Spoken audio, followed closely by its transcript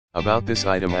About this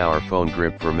item, our phone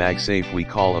grip for MagSafe we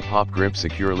call a pop grip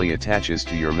securely attaches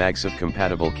to your MagSafe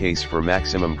compatible case for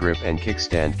maximum grip and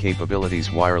kickstand capabilities.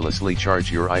 Wirelessly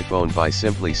charge your iPhone by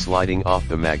simply sliding off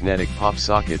the magnetic pop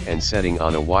socket and setting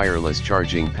on a wireless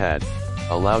charging pad.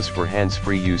 Allows for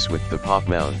hands-free use with the pop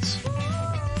mounts.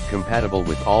 Compatible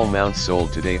with all mounts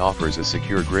sold today. Offers a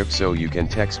secure grip so you can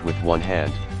text with one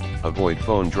hand, avoid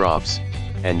phone drops,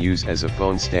 and use as a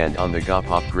phone stand on the go.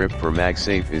 Pop grip for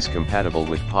MagSafe is compatible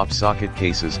with pop socket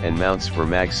cases and mounts for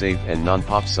MagSafe and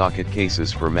non-pop socket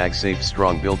cases for MagSafe.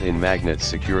 Strong built-in magnets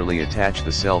securely attach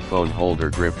the cell phone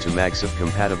holder grip to MagSafe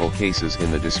compatible cases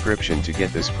in the description to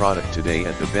get this product today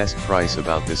at the best price.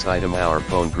 About this item, our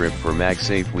phone grip for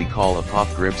MagSafe we call a pop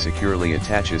grip securely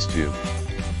attaches to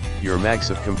your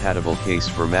MagSafe compatible case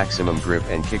for maximum grip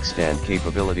and kickstand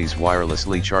capabilities.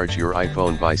 Wirelessly charge your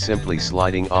iPhone by simply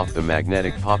sliding off the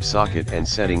magnetic pop socket and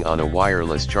setting on a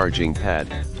wireless charging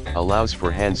pad. Allows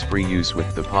for hands-free use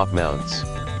with the pop mounts.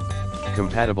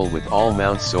 Compatible with all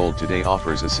mounts sold today.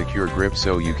 Offers a secure grip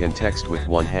so you can text with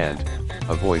one hand,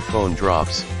 avoid phone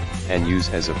drops, and use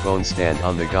as a phone stand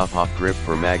on the go. Pop grip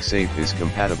for MagSafe is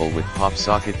compatible with pop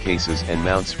socket cases and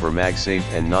mounts for MagSafe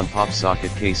and non-pop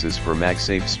socket cases for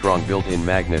MagSafe. Strong built-in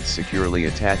magnets securely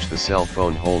attach the cell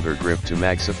phone holder grip to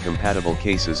MagSafe compatible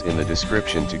cases in the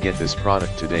description to get this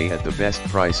product today at the best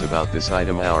price. About this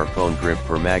item, our phone grip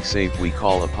for MagSafe we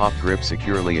call a pop grip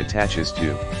securely attaches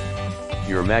to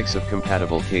your MagSafe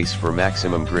compatible case for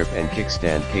maximum grip and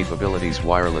kickstand capabilities.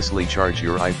 Wirelessly charge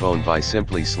your iPhone by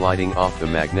simply sliding off the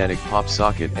magnetic pop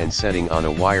socket and setting on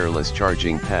a wireless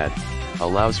charging pad.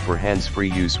 Allows for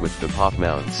hands-free use with the pop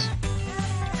mounts.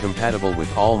 Compatible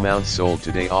with all mounts sold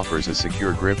today. Offers a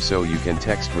secure grip so you can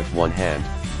text with one hand,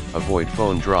 avoid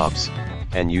phone drops,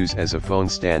 and use as a phone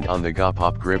stand on the go.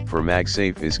 Pop grip for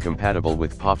MagSafe is compatible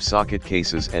with pop socket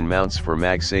cases and mounts for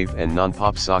MagSafe and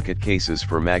non-pop socket cases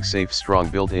for MagSafe. Strong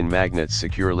built-in magnets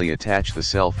securely attach the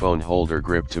cell phone holder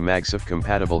grip to MagSafe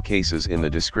compatible cases in the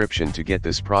description to get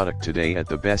this product today at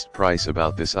the best price.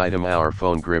 About this item, our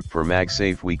phone grip for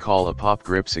MagSafe we call a pop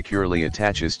grip securely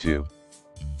attaches to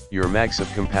your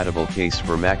MagSafe compatible case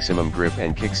for maximum grip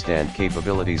and kickstand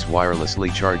capabilities.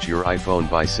 Wirelessly charge your iPhone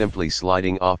by simply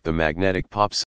sliding off the magnetic pop